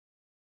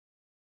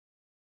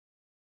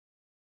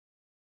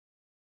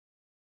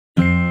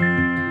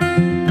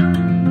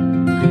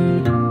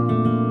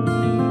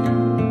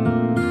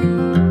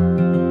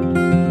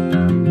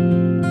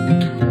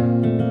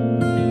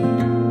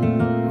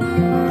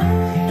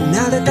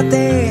中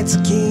で好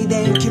き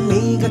で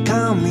君が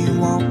髪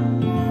を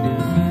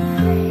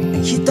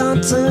一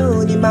つ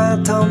にま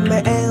と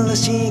める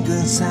仕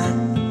草、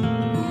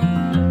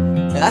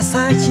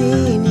朝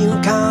日に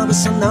浮かぶ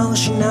その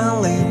シ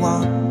ナリオ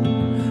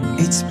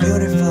It's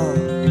beautiful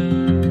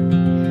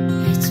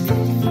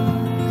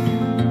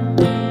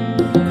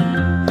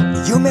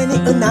夢に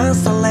うな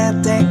され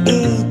て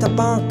いた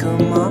僕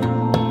も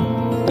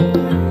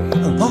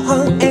微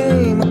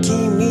笑む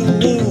君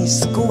に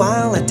救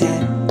われて、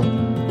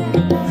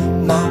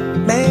もう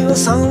目を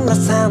そら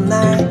さ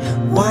ない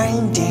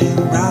Winding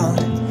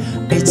road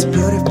It's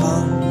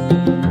beautiful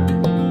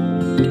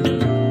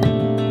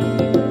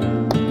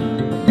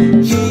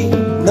日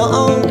の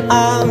当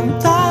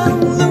た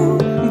る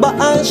場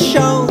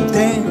所で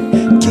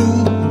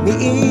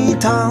君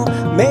と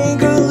巡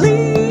り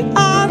合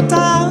った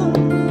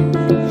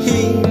日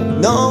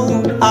の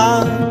当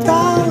た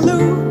る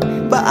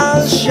場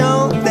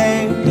所で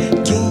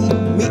君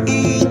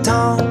と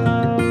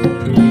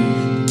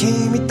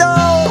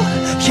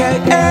Yeah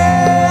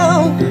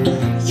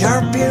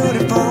You're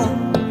beautiful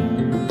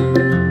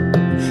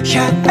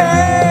Yeah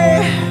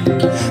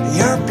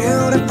You're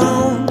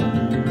beautiful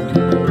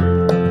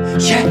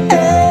Yeah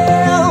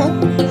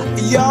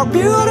You're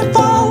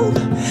beautiful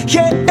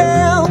Yeah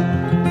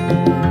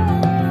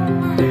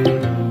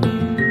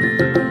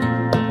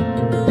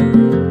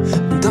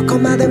どこ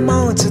まで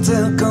も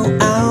続く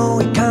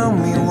青い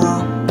髪を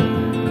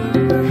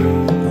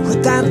二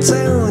つ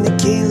に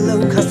切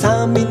るハ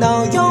サミ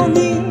のように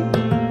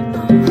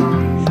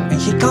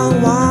飛行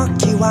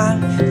機は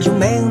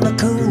夢の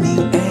国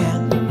へ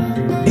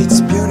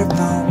It's beautiful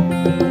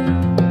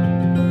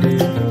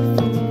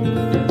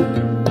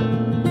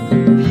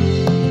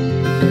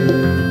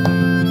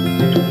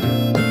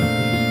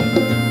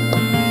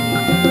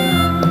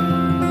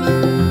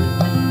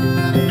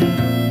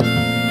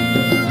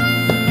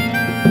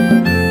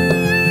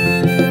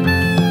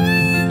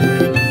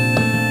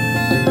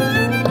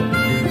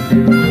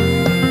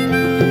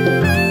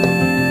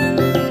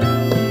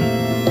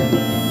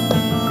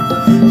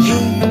日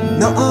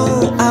の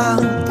当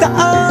た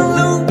る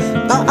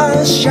場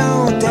所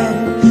で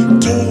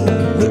君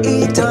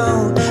と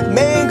巡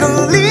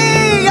り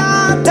合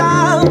った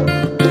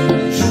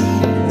日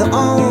の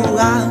当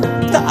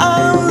た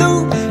る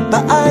場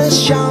所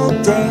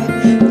で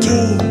君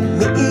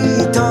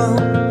と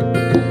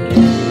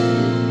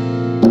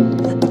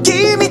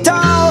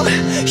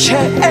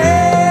Yeah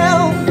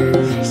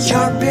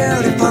You're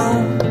beautiful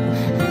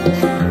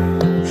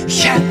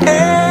Yeah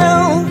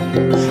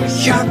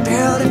You're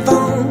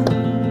beautiful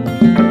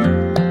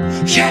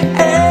Yeah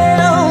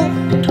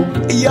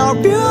You're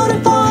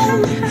beautiful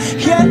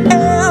Yeah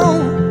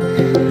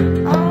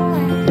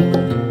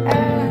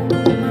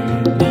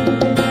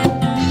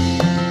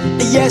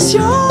Yes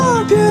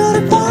you're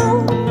beautiful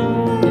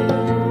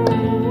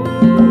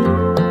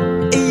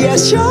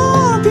Yes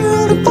you're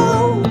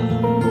beautiful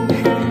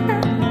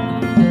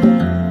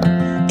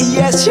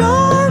Yes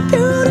you're